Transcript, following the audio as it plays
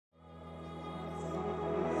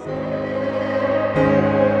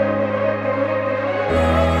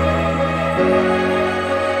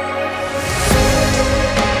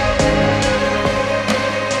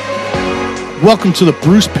Welcome to the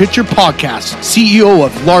Bruce Pitcher Podcast, CEO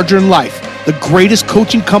of Larger in Life, the greatest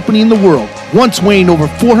coaching company in the world, once weighing over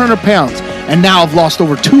 400 pounds and now have lost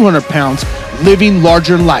over 200 pounds, living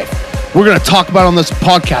larger in life. We're going to talk about on this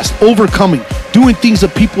podcast overcoming, doing things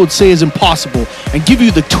that people would say is impossible, and give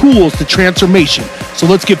you the tools to transformation. So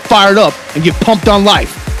let's get fired up and get pumped on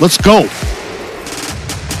life. Let's go.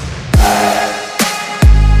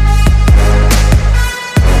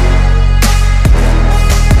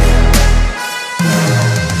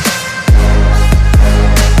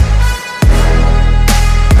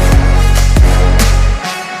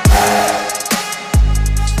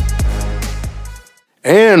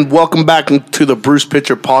 And welcome back to the Bruce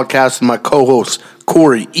Pitcher Podcast with my co-host,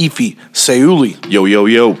 Corey Efi Seuli. Yo, yo,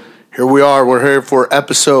 yo. Here we are. We're here for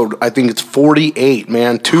episode, I think it's 48,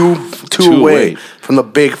 man. Two away from the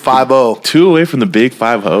big 5-0. 2 away from the big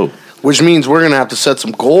 5-0. Which means we're going to have to set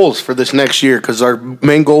some goals for this next year because our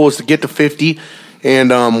main goal was to get to 50, and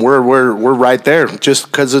we're right there just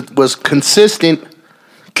because it was consistent.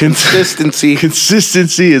 Consistency.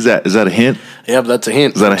 Consistency. Is that a hint? Yeah, that's a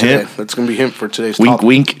hint. Is that a hint? That's going to be a hint for today's wink, topic.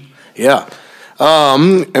 Wink. Yeah.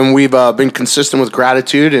 And we've been consistent with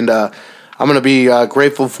gratitude, and I'm going to be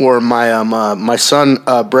grateful for my my son,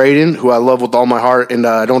 Braden, who I love with all my heart, and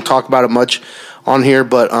I don't talk about it much on here,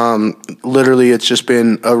 but literally it's just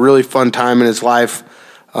been a really fun time in his life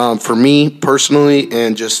for me personally,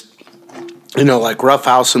 and just, like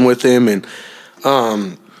roughhousing with him and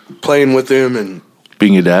playing with him and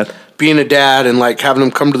being a dad and like having him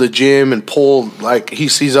come to the gym and pull, like he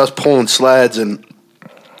sees us pulling sleds and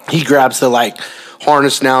he grabs the like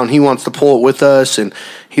harness now and he wants to pull it with us, and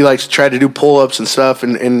he likes to try to do pull-ups and stuff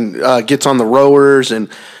and gets on the rowers, and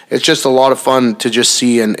it's just a lot of fun to just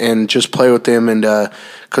see and just play with him, and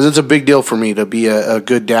because it's a big deal for me to be a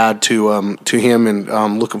good dad to him, and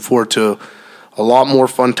I'm looking forward to a lot more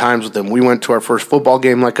fun times with him. We went to our first football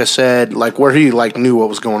game, like I said, like where he like knew what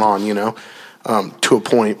was going on, to a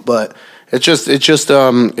point, but it's just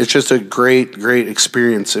a great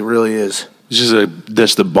experience. It really is. It's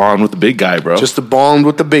just the bond with the big guy, bro. Just the bond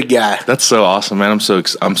with the big guy. That's so awesome, man.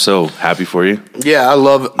 I'm so happy for you. Yeah, I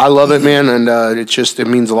love it, man, and it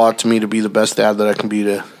means a lot to me to be the best dad that I can be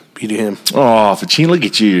to him. Oh, Fachin, look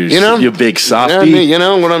at you. You big softy. Yeah, you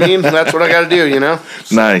know what I mean? That's what I got to do,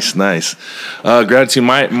 Nice. Gratitude,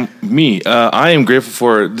 me. I am grateful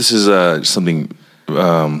for, this is something,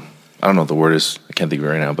 I don't know what the word is. I can't think of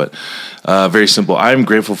it right now, but very simple. I'm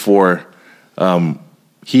grateful for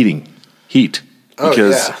heat.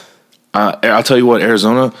 Because I'll tell you what,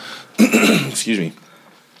 Arizona, excuse me,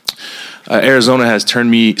 Arizona has turned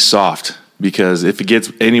me soft, because if it gets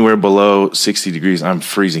anywhere below 60 degrees, I'm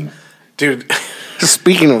freezing. Dude,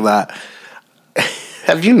 speaking of that,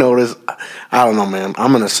 have you noticed, I don't know, man,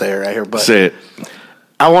 I'm going to say it right here, but say it.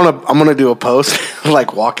 I'm gonna do a post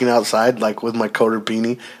like walking outside like with my coat or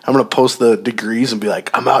beanie. I'm gonna post the degrees and be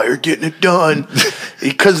like, I'm out here getting it done.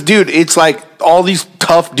 Because dude, it's like all these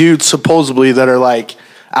tough dudes supposedly that are like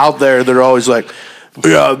out there, they're always like,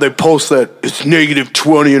 yeah, they post that it's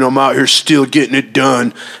 -20 and I'm out here still getting it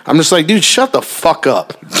done. I'm just like, dude, shut the fuck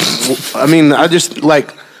up. I mean, I just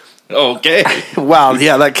like, okay. Wow,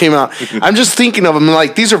 yeah, that came out. I'm just thinking of them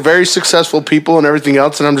like, these are very successful people and everything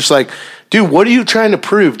else, and I'm just like, dude, what are you trying to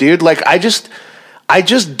prove, dude? Like, I just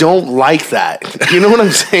don't like that. You know what I'm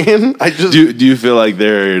saying? Do you feel like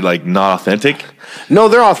they're like not authentic? No,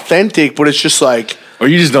 they're authentic, but it's just like, or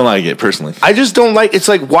you just don't like it personally. I just don't like. It's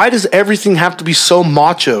like, why does everything have to be so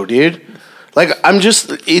macho, dude? Like,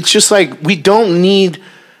 it's just like, we don't need,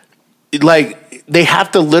 like, they have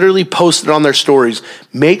to literally post it on their stories.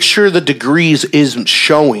 Make sure the degrees isn't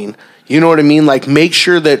showing. You know what I mean? Like, make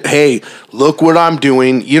sure that, hey, look what I'm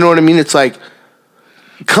doing. You know what I mean? It's like,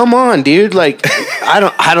 come on, dude. Like, I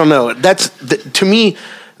don't know. To me,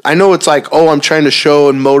 I know it's like, oh, I'm trying to show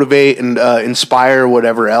and motivate and inspire or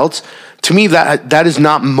whatever else. To me, that is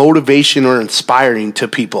not motivation or inspiring to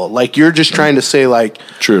people. Like, you're just trying to say, like,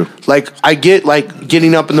 true. Like, I get, like,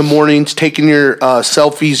 getting up in the mornings, taking your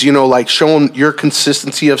selfies, like, showing your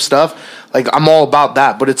consistency of stuff. Like, I'm all about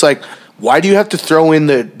that. But it's like, why do you have to throw in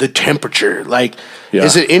the temperature? Like,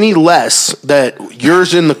 is it any less that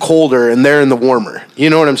yours in the colder and they're in the warmer?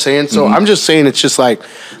 You know what I'm saying? So I'm just saying, it's just like,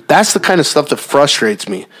 that's the kind of stuff that frustrates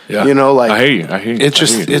me. Yeah. Like, I hear you. It's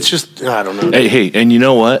just, I don't know. Hey, and you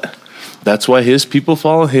know what? That's why his people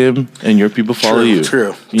follow him and your people follow you.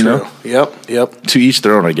 True. You know? Yep. To each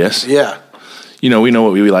their own, I guess. Yeah. We know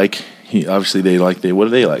what we like. Obviously, they like. What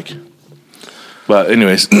do they like? But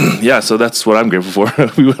anyways, yeah. So that's what I'm grateful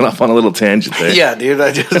for. We went off on a little tangent there. Yeah, dude.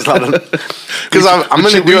 I just thought because I'm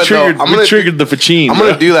gonna do it though. We triggered the Pachin. I'm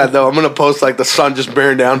gonna do that though. I'm gonna post like the sun just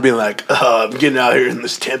bearing down, being like, "Oh, I'm getting out here in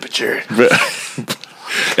this temperature."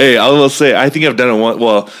 Hey, I will say, I think I've done it once.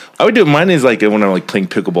 Well, I would do it. Mine is like when I'm like playing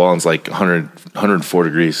pickleball and it's like 104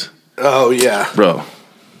 degrees. Oh yeah, bro.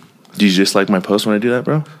 Do you just like my post when I do that,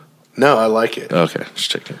 bro? No, I like it. Okay, just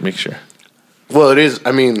check it. Make sure. Well, it is.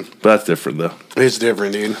 I mean, but that's different though. It's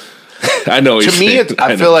different, dude. I know. To me,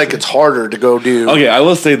 I feel like it's harder to go do. Okay, I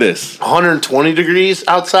will say this: 120 degrees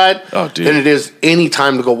outside, than it is any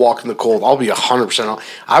time to go walk in the cold. I'll be 100%.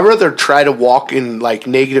 I'd rather try to walk in like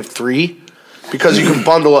 -3 because you can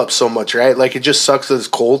bundle up so much, right? Like it just sucks that it's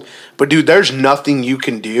cold. But dude, there's nothing you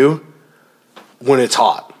can do when it's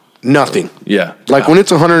hot. Nothing. Yeah. Like when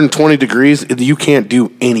it's 120 degrees, you can't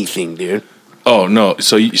do anything, dude. Oh no!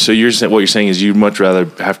 So you're saying what you're saying is you'd much rather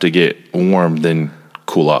have to get warm than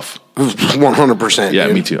cool off. 100%. Yeah,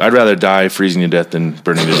 dude. me too. I'd rather die freezing to death than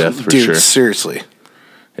burning to death for dude, sure. Seriously.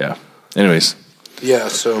 Yeah. Anyways. Yeah.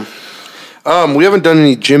 So, we haven't done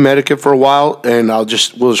any gym etiquette for a while, and we'll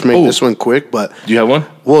just make this one quick. But do you have one?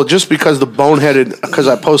 Well, just because because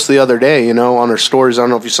I posted the other day, on our stories. I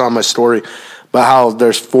don't know if you saw my story. But how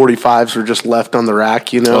there's 45s are just left on the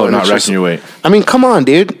rack, Oh, not racking your weight. I mean, come on,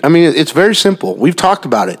 dude. I mean, it's very simple. We've talked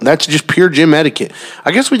about it. That's just pure gym etiquette.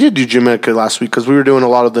 I guess we did do gym etiquette last week because we were doing a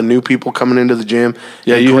lot of the new people coming into the gym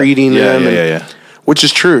and greeting them. Yeah. Which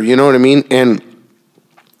is true, you know what I mean? And,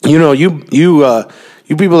 you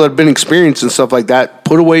people that have been experienced and stuff like that,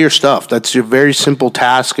 put away your stuff. That's a very simple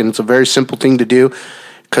task, and it's a very simple thing to do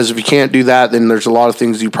because if you can't do that, then there's a lot of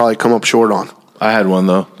things you probably come up short on. I had one,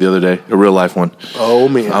 though, the other day, a real life one. Oh,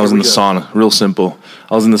 man. I was in the sauna, real simple.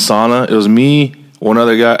 I was in the sauna. It was me, one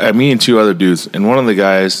other guy, me and two other dudes. And one of the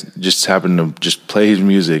guys just happened to just play his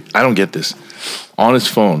music. I don't get this. On his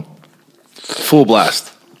phone. Full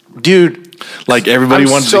blast. Dude. Like everybody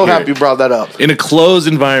wanted to hear. I'm so happy you brought that up. In a closed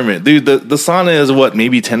environment. Dude, the sauna is what,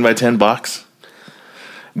 maybe 10 by 10 box?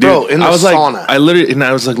 Dude, bro, in the sauna.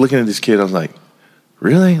 I was like looking at this kid. I was like,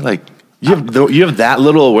 really? Like, you have that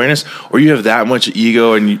little awareness, or you have that much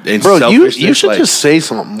ego and bro, selfishness. You should just say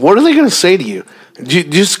something. What are they going to say to you?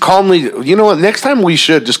 Just calmly. You know what? Next time we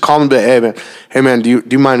should just call them. Hey man, do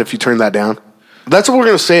you mind if you turn that down? That's what we're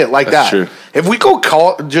going to say it like That's that. True. If we go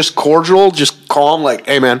just cordial, just calm, like,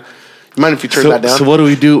 hey man, you mind if you turn that down? So what do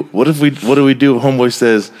we do? What do we do? If homeboy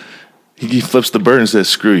says he flips the bird and says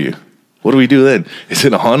screw you. What do we do then? Is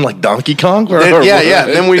it on like Donkey Kong? Yeah.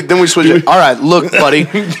 Then we switch it. All right, look, buddy.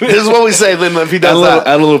 This is what we say then if he does that.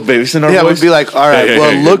 Add a little bass in our voice. Yeah, we'd be like, all right,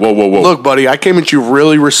 whoa. Look, buddy, I came at you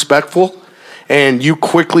really respectful, and you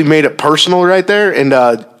quickly made it personal right there, and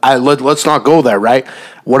let's not go there, right?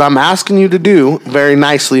 What I'm asking you to do very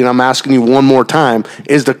nicely, and I'm asking you one more time,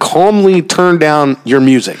 is to calmly turn down your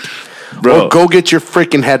music. Bro, or go get your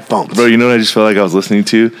freaking headphones. Bro, you know what I just felt like I was listening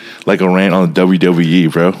to? Like a rant on the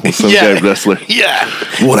WWE, bro. With some guy wrestler. Yeah.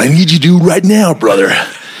 What I need you to do right now, brother,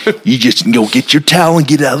 you just go get your towel and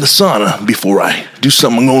get out of the sauna before I do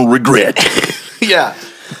something I'm going to regret. Yeah.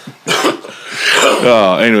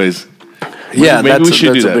 Anyways. Yeah, maybe we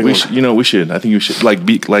should do that. We should. I think you should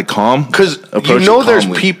be calm. Because there's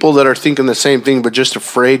people that are thinking the same thing, but just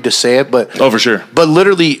afraid to say it. But for sure. But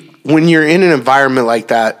literally, when you're in an environment like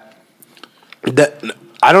that,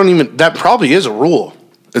 that probably is a rule.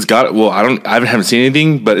 It's got it. Well, I haven't seen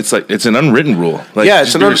anything, but it's an unwritten rule. Like, yeah,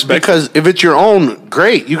 it's because if it's your own,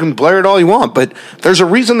 great, you can blare it all you want. But there's a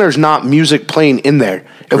reason there's not music playing in there.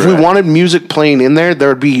 If we wanted music playing in there, there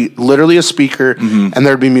would be literally a speaker, and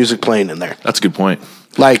there'd be music playing in there. That's a good point.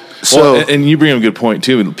 And you bring up a good point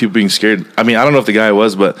too. People being scared. I mean, I don't know if the guy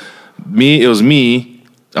was, but it was me.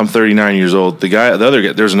 I'm 39 years old. The other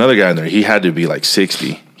guy, there's another guy in there. He had to be like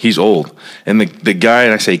 60. He's old. And the guy,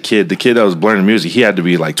 and I say kid, the kid that was blaring music, he had to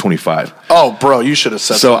be like 25. Oh, bro, you should have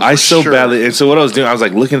said so. Badly. And so what I was doing, I was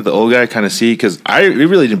like looking at the old guy, kind of see, because it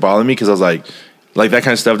really didn't bother me, because I was like that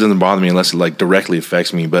kind of stuff doesn't bother me unless it like directly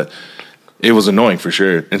affects me. But it was annoying for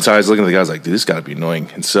sure. And so I was looking at the guy, I was like, dude, this got to be annoying.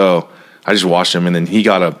 And so I just watched him, and then he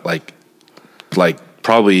got up like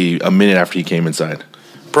probably a minute after he came inside.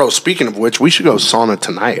 Bro, speaking of which, we should go sauna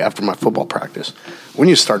tonight after my football practice. We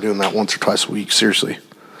need to start doing that once or twice a week, seriously.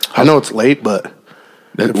 I know it's late, but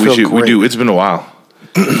we do. It's been a while.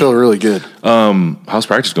 I feel really good. How's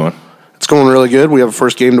practice going? It's going really good. We have a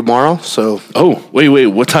first game tomorrow, so. Oh, wait.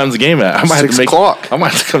 What time's the game at? I might 6 o'clock. I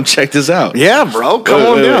might have to come check this out. Yeah, bro. Come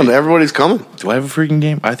on down. Everybody's coming. Do I have a freaking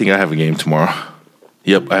game? I think I have a game tomorrow.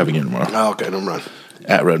 Yep, I have a game tomorrow. Oh, okay, don't run.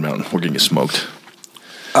 At Red Mountain. We're going to get smoked.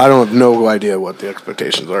 I don't have no idea what the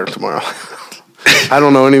expectations are tomorrow. I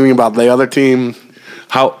don't know anything about the other team.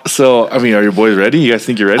 So, I mean, are your boys ready? You guys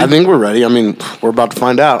think you're ready? I think we're ready. I mean, we're about to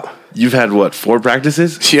find out. You've had, 4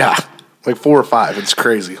 practices? Yeah, like 4 or 5. It's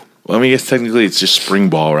crazy. Well, I mean, I guess technically it's just spring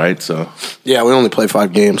ball, right? So, yeah, we only play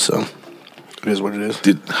 5 games, so it is what it is.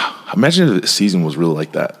 Dude, imagine if the season was really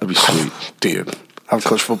like that. That'd be sweet. Dude, I've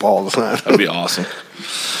coached football all the time. That'd be awesome.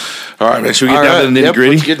 All right, man. Should we get down to the nitty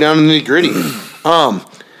gritty? Let's get down to the nitty gritty.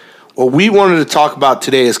 What we wanted to talk about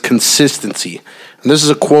today is consistency. And this is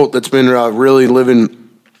a quote that's been really living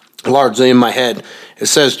largely in my head. It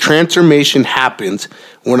says, transformation happens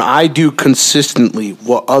when I do consistently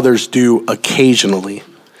what others do occasionally.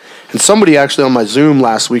 And somebody actually on my Zoom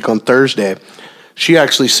last week on Thursday, she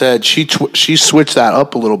actually said she switched that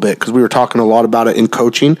up a little bit because we were talking a lot about it in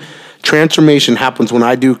coaching. Transformation happens when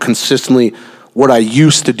I do consistently what I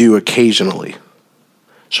used to do occasionally.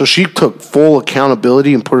 So she took full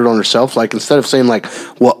accountability and put it on herself. Like, instead of saying, like,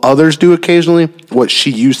 what others do occasionally, what she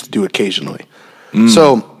used to do occasionally.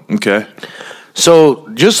 Okay. So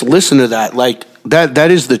just listen to that. Like,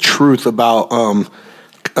 that is the truth about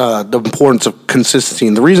the importance of consistency.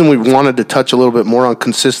 And the reason we wanted to touch a little bit more on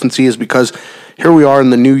consistency is because here we are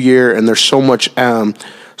in the new year, and there's so much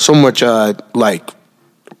like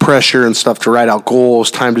pressure and stuff to write out goals,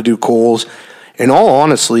 time to do goals. In all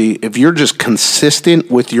honesty, if you're just consistent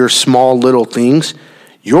with your small little things,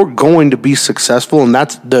 you're going to be successful, and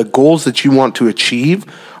that's the goals that you want to achieve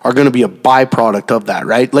are going to be a byproduct of that,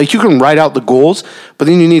 right? Like, you can write out the goals, but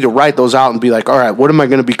then you need to write those out and be like, all right, what am I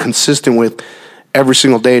going to be consistent with every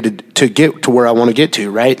single day to get to where I want to get to,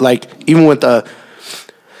 right? Like, even with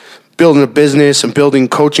building a business and building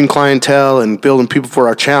coaching clientele and building people for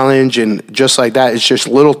our challenge and just like that, it's just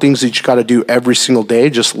little things that you got to do every single day,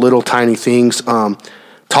 just little tiny things.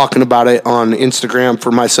 Talking about it on Instagram for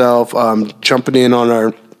myself, jumping in on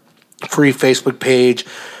our free Facebook page,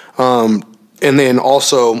 and then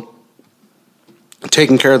also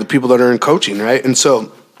taking care of the people that are in coaching, right? And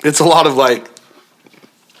so it's a lot of like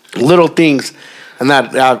little things, and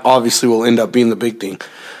that obviously will end up being the big thing.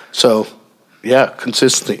 So, yeah,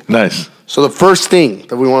 consistency. Nice. So the first thing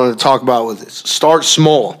that we wanted to talk about was this: start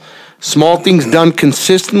small. Small things done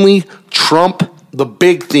consistently trump the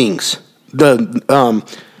big things. Done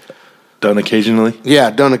occasionally?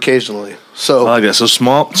 Yeah, done occasionally. So I like that. So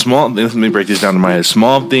small. Let me break this down in my head.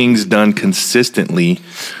 Small things done consistently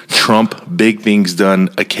trump big things done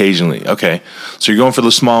occasionally. Okay. So you're going for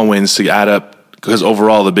the small wins to add up, because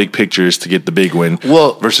overall the big picture is to get the big win.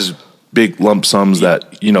 Well, versus big lump sums that,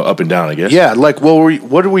 up and down, I guess. Yeah, like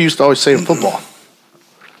what do we used to always say in football?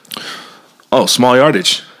 Oh, small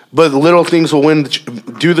yardage. But the little things will win.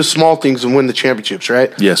 Do the small things and win the championships,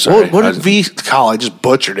 right? Yes, sir. What did V? Kyle, I just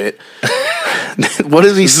butchered it. What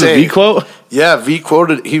does he say? V quote? Yeah, V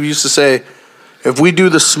quoted. He used to say, "If we do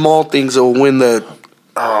the small things, it will win the."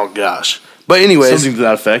 Oh gosh. But anyways, something to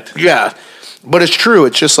that effect. Yeah, but it's true.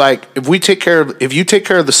 It's just like if you take care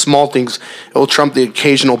of the small things, it will trump the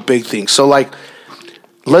occasional big things. So like,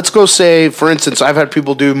 let's go say, for instance, I've had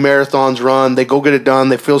people do marathons, run, they go get it done,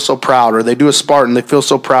 they feel so proud, or they do a Spartan, they feel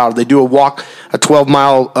so proud, they do a walk, a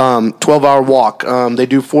 12-hour walk, they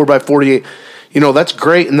do 4x48. That's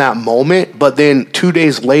great in that moment, but then 2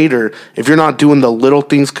 days later, if you're not doing the little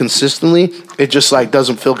things consistently, it just like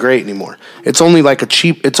doesn't feel great anymore. It's only like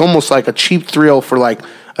it's almost like a cheap thrill for like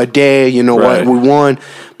a day, right. What we won.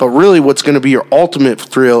 But really what's going to be your ultimate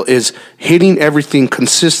thrill is hitting everything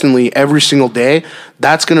consistently every single day.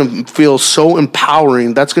 That's going to feel so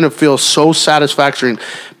empowering. That's going to feel so satisfactory,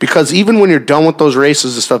 because even when you're done with those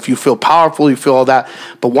races and stuff, you feel powerful, you feel all that.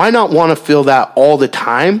 But why not want to feel that all the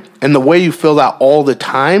time? And the way you feel that all the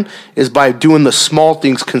time is by doing the small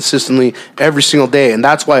things consistently every single day. And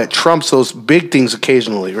that's why it trumps those big things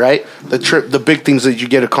occasionally, right? The big things that you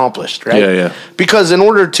get accomplished, right? Yeah. Because in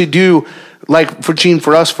order to do, like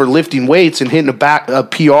for us, for lifting weights and hitting a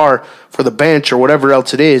PR for the bench or whatever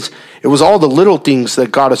else it is, it was all the little things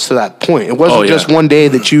that got us to that point. It wasn't just one day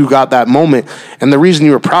that you got that moment. And the reason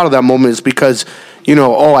you were proud of that moment is because,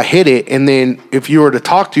 I hit it. And then if you were to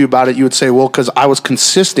talk to you about it, you would say, well, because I was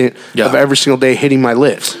consistent of every single day hitting my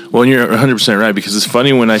lifts. Well, and you're 100% right, because it's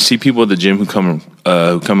funny when I see people at the gym who come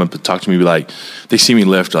up and talk to me, like, they see me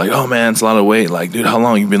lift, like, oh man, it's a lot of weight. Like, dude, how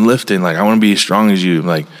long you been lifting? Like, I want to be as strong as you.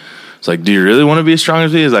 Like, it's like, do you really want to be as strong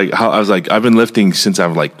as me? It's like, I was like, I've been lifting since I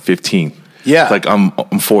was like 15. Yeah. It's like I'm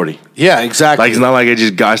 40. Yeah, exactly. Like, it's not like I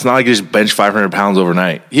just bench 500 pounds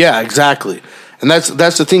overnight. Yeah, exactly. And that's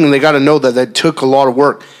the thing. And they got to know that took a lot of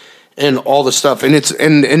work. and all the stuff. And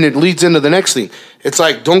it leads into the next thing. It's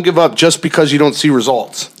like, don't give up just because you don't see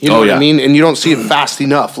results. You know what I mean? And you don't see it fast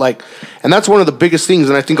enough. Like, and that's one of the biggest things.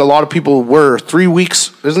 And I think a lot of people were 3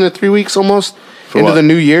 weeks, isn't it 3 weeks almost into the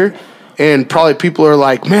new year? And probably people are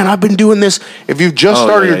like, man, I've been doing this. If you've just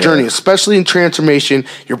started your journey, especially in transformation,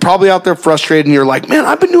 you're probably out there frustrated and you're like, man,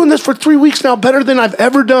 I've been doing this for 3 weeks now, better than I've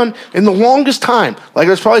ever done in the longest time. Like,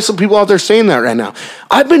 there's probably some people out there saying that right now.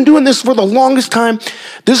 I've been doing this for the longest time.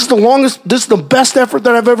 This is the best effort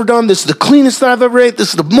that I've ever done. This is the cleanest that I've ever ate. This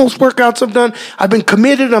is the most workouts I've done. I've been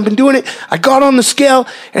committed. I've been doing it. I got on the scale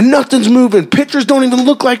and nothing's moving. Pictures don't even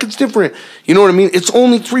look like it's different. You know what I mean? It's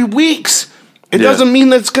only 3 weeks. It doesn't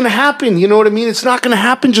mean that it's going to happen. You know what I mean? It's not going to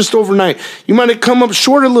happen just overnight. You might have come up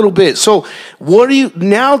short a little bit. So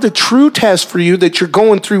now the true test for you that you're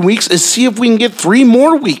going 3 weeks is see if we can get 3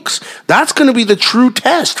 more weeks. That's going to be the true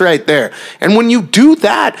test right there. And when you do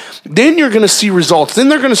that, then you're going to see results. Then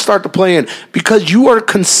they're going to start to play in because you are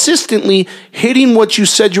consistently hitting what you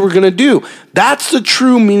said you were going to do. That's the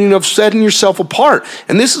true meaning of setting yourself apart.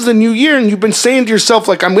 And this is a new year, and you've been saying to yourself,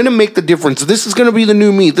 like, I'm going to make the difference. This is going to be the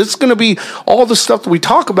new me. This is going to be all the stuff that we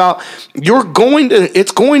talk about.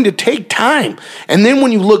 It's going to take time. And then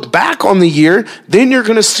when you look back on the year, then you're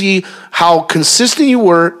going to see how consistent you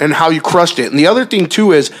were and how you crushed it. And the other thing,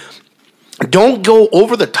 too, is don't go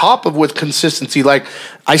over the top with consistency. Like,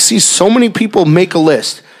 I see so many people make a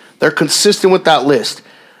list. They're consistent with that list.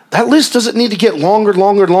 That list doesn't need to get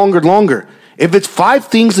longer. If it's 5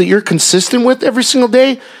 things that you're consistent with every single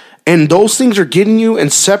day, and those things are getting you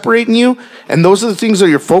and separating you, and those are the things that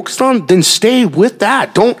you're focused on, then stay with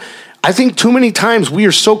that. I think too many times we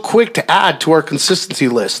are so quick to add to our consistency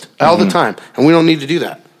list all the time, and we don't need to do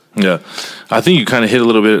that. Yeah. I think you kind of hit a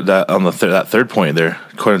little bit of that on that third point there.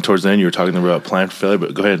 According towards the end, you were talking about plan for failure,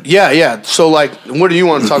 but go ahead. Yeah. So, like, what do you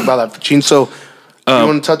want to talk about that, Gene? So, you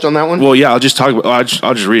want to touch on that one? Well, yeah, I'll just talk about.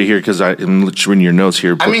 I'll just read it here because I'm reading your notes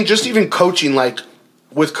here. I mean, just even coaching, like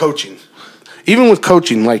with coaching,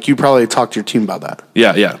 like you probably talked to your team about that.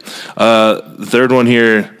 Yeah. The third one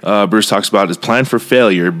here, Bruce talks about is plan for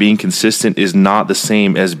failure. Being consistent is not the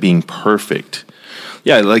same as being perfect.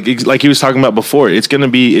 Yeah, like he was talking about before, it's gonna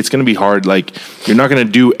be hard. Like, you're not gonna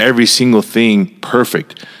do every single thing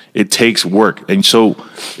perfect. It takes work, and so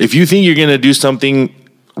if you think you're gonna do something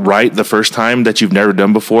right the first time that you've never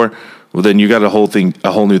done before, well, then you got a whole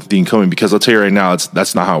new thing coming. Because I'll tell you right now,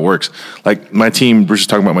 that's not how it works. Like my team, Bruce is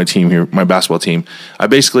talking about my team here, my basketball team. I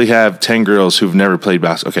basically have 10 girls who've never played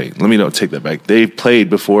basketball. Okay, let me take that back. They've played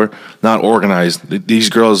before, not organized. These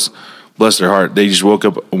girls, bless their heart, they just woke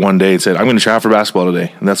up one day and said, I'm going to try out for basketball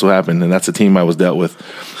today. And that's what happened. And that's the team I was dealt with.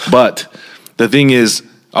 But the thing is,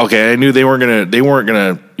 okay, I knew they weren't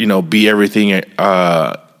gonna, be everything,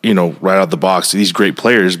 right out the box, these great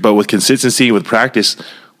players. But with consistency, with practice,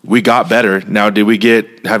 we got better. Now, did we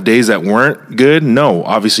have days that weren't good? No,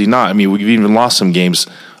 obviously not. I mean, we've even lost some games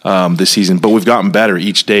this season, but we've gotten better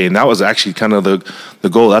each day. And that was actually kind of the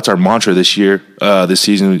goal. That's our mantra this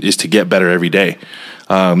season, is to get better every day.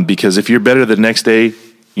 Because if you're better the next day,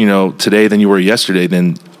 today than you were yesterday,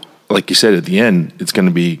 then, like you said, at the end, it's going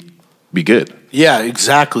to be good. Yeah,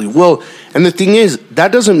 exactly. Well, and the thing is,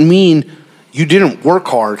 that doesn't mean you didn't work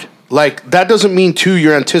hard. Like, that doesn't mean, too,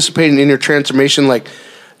 you're anticipating in your transformation, like,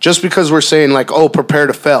 just because we're saying, like, oh, prepare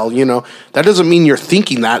to fail, that doesn't mean you're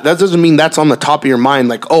thinking that. That doesn't mean that's on the top of your mind,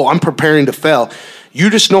 like, oh, I'm preparing to fail. You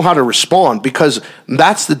just know how to respond, because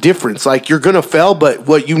that's the difference. Like, you're going to fail, but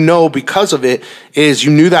what you know because of it is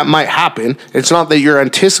you knew that might happen. It's not that you're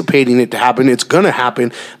anticipating it to happen. It's going to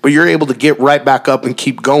happen, but you're able to get right back up and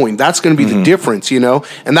keep going. That's going to be the difference,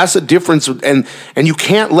 and that's the difference. And you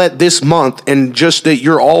can't let this month and just that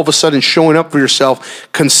you're all of a sudden showing up for yourself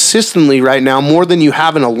consistently right now, more than you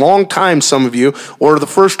have in a long time, some of you, or the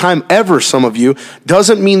first time ever, some of you,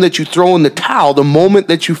 doesn't mean that you throw in the towel the moment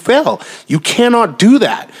that you fail. You cannot do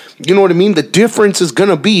that. You know what I mean? The difference is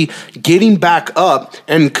going to be getting back up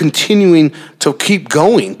and continuing to keep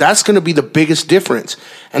going. That's going to be the biggest difference.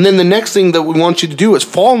 And then the next thing that we want you to do is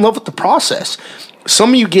fall in love with the process. Some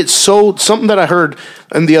of you get something that I heard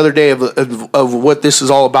the other day of what this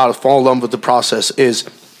is all about, is fall in love with the process, is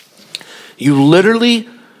you literally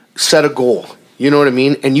set a goal. You know what I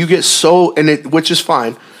mean? And you get which is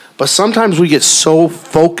fine. But sometimes we get so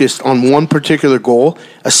focused on one particular goal,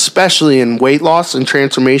 especially in weight loss and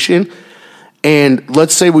transformation. And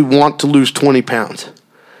let's say we want to lose 20 pounds.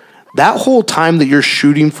 That whole time that you're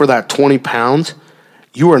shooting for that 20 pounds,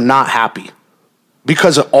 you are not happy,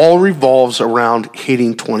 because it all revolves around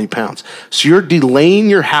hitting 20 pounds. So you're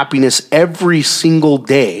delaying your happiness every single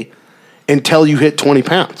day until you hit 20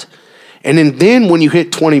 pounds. And then when you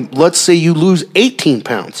hit 20, let's say you lose 18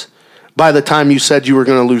 pounds. by the time you said you were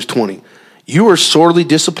going to lose 20. You were sorely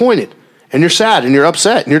disappointed, and you're sad, and you're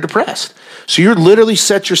upset, and you're depressed. So you're literally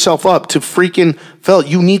set yourself up to freaking fail.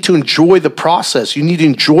 You need to enjoy the process. You need to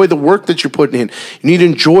enjoy the work that you're putting in. You need to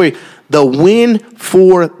enjoy the win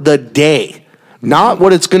for the day, not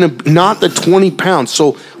what it's going to, not the 20 pounds.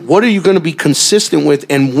 So what are you going to be consistent with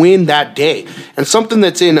and win that day? And something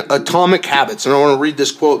that's in Atomic Habits, and I want to read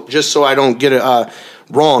this quote just so I don't get it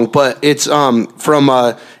wrong, but it's from,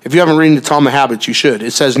 if you haven't read Atomic Habits, you should.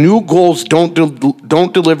 It says, new goals don't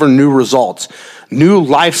deliver new results. New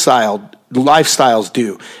lifestyles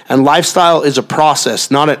do. And lifestyle is a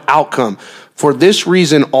process, not an outcome. For this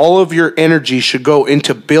reason, all of your energy should go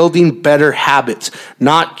into building better habits,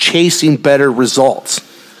 not chasing better results.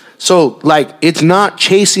 So, like, it's not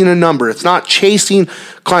chasing a number. It's not chasing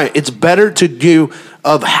client. It's better to do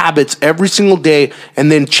of habits every single day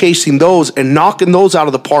and then chasing those and knocking those out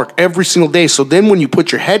of the park every single day. So then when you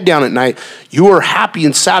put your head down at night, you are happy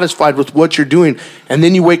and satisfied with what you're doing. And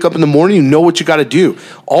then you wake up in the morning, you know what you got to do.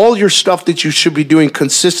 All your stuff that you should be doing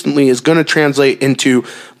consistently is going to translate into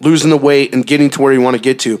losing the weight and getting to where you want to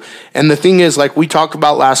get to. And the thing is, like we talked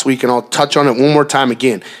about last week, and I'll touch on it one more time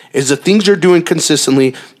again, is the things you're doing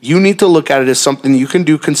consistently, you need to look at it as something you can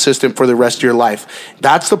do consistent for the rest of your life.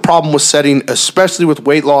 That's the problem with setting, especially with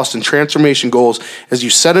weight loss and transformation goals, is you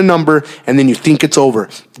set a number and then you think it's over.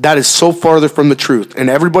 That is so farther from the truth. And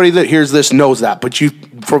everybody that hears this knows that, but you,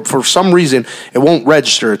 for some reason, it won't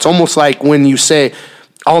register. It's almost like when you say,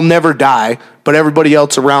 I'll never die, but everybody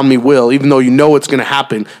else around me will, even though you know it's going to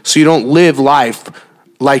happen. So you don't live life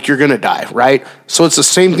like you're going to die, right? So it's the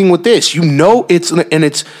same thing with this. You know it's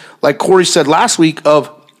like Corey said last week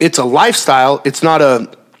it's a lifestyle. It's not a,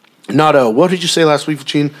 what did you say last week,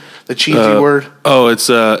 Gene? The cheesy word? Oh, it's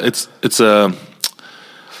not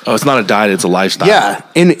a diet, it's a lifestyle. Yeah,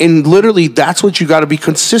 and literally that's what you got to be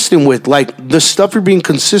consistent with. Like the stuff you're being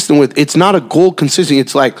consistent with, it's not a goal consistent.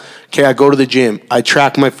 It's like, okay, I go to the gym, I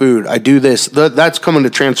track my food, I do this. That's coming to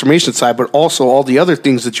transformation side, but also all the other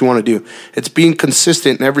things that you want to do. It's being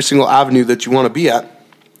consistent in every single avenue that you want to be at.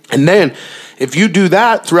 And then if you do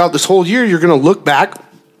that throughout this whole year, you're going to look back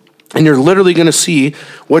and you're literally going to see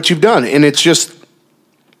what you've done. And it's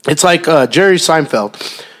like Jerry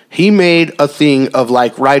Seinfeld. He made a thing of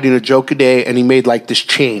like writing a joke a day, and he made like this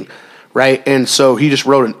chain, right? And so he just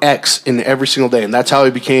wrote an X in every single day, and that's how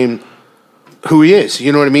he became who he is.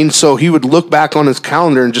 You know what I mean? So he would look back on his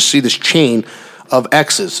calendar and just see this chain of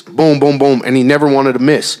X's, boom, boom, boom, and he never wanted to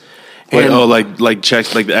miss. Like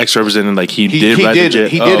checks, like the X represented, like he did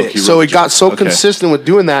it. So he got so consistent with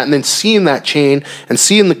doing that, and then seeing that chain and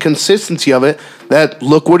seeing the consistency of it, that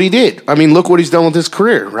look what he did. I mean, look what he's done with his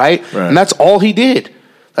career, right? And that's all he did.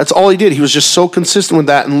 That's all he did. He was just so consistent with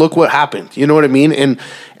that, and look what happened. You know what I mean? And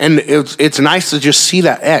it's nice to just see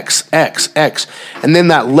that X, and then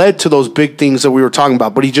that led to those big things that we were talking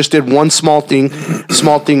about. But he just did one small thing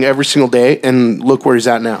every single day, and look where he's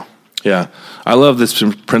at now. Yeah, I love this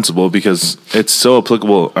principle because it's so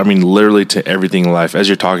applicable. I mean, literally to everything in life. As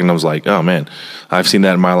you're talking, I was like, oh man, I've seen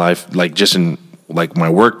that in my life, like just in like my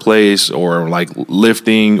workplace or like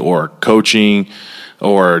lifting or coaching.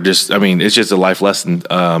 Or just, I mean, it's just a life lesson,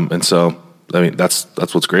 and so I mean, that's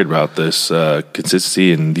what's great about this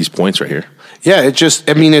consistency and these points right here. Yeah,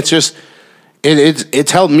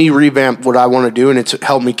 it's helped me revamp what I want to do, and it's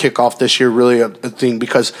helped me kick off this year really a thing,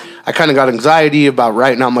 because I kind of got anxiety about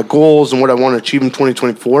writing out my goals and what I want to achieve in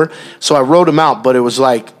 2024. So I wrote them out, but it was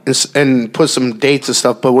like, and put some dates and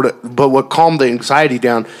stuff. But what calmed the anxiety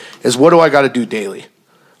down is, what do I got to do daily?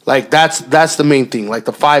 Like that's the main thing. Like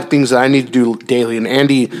the 5 things that I need to do daily. And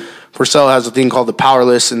Andy Purcell has a thing called the Power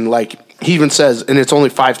List, and like he even says, and it's only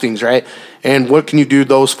 5 things, right? And what can you do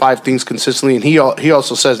those 5 things consistently? And he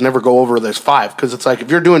also says never go over this 5, because it's like if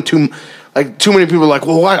you're doing too many people are like,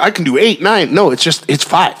 well, I can do 8, 9. No, it's 5.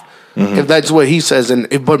 Mm-hmm. If that's what he says,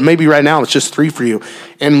 but maybe right now it's just 3 for you.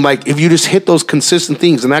 And like if you just hit those consistent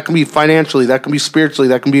things, and that can be financially, that can be spiritually,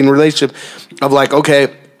 that can be in a relationship, of like,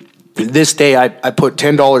 okay, this day I put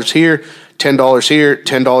 $10 here, $10 here,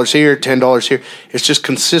 $10 here, $10 here. It's just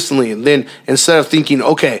consistently. And then instead of thinking,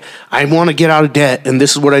 okay, I want to get out of debt and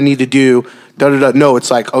this is what I need to do, no, it's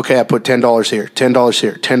like, okay, I put $10 here, $10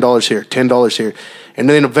 here, $10 here, $10 here. And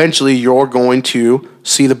then eventually you're going to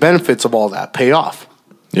see the benefits of all that pay off.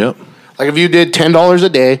 Yep. Like if you did $10 a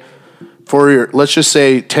day for your, let's just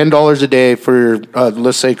say $10 a day for your,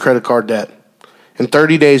 let's say credit card debt. In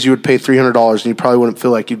 30 days, you would pay $300, and you probably wouldn't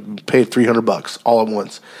feel like you paid $300 all at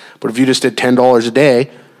once. But if you just did $10 a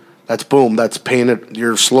day, that's boom. That's paying it.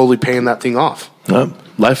 You're slowly paying that thing off.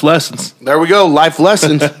 Life lessons. There we go. Life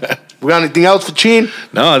lessons. We got anything else for Cheen?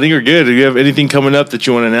 No, I think we're good. Do you have anything coming up that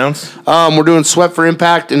you want to announce? We're doing Sweat for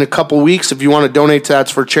Impact in a couple weeks. If you want to donate to that,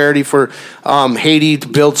 it's for charity for Haiti to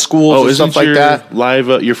build schools and stuff like that.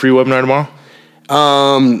 Live your free webinar tomorrow?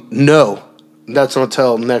 No. That's not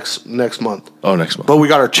until next month. Oh, next month. But we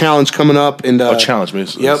got our challenge coming up. And, challenge me.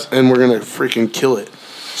 Yep, and we're going to freaking kill it.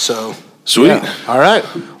 So sweet. Yeah. All right.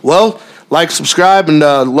 Well, like, subscribe, and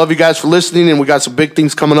love you guys for listening, and we got some big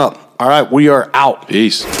things coming up. All right, we are out.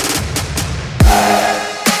 Peace.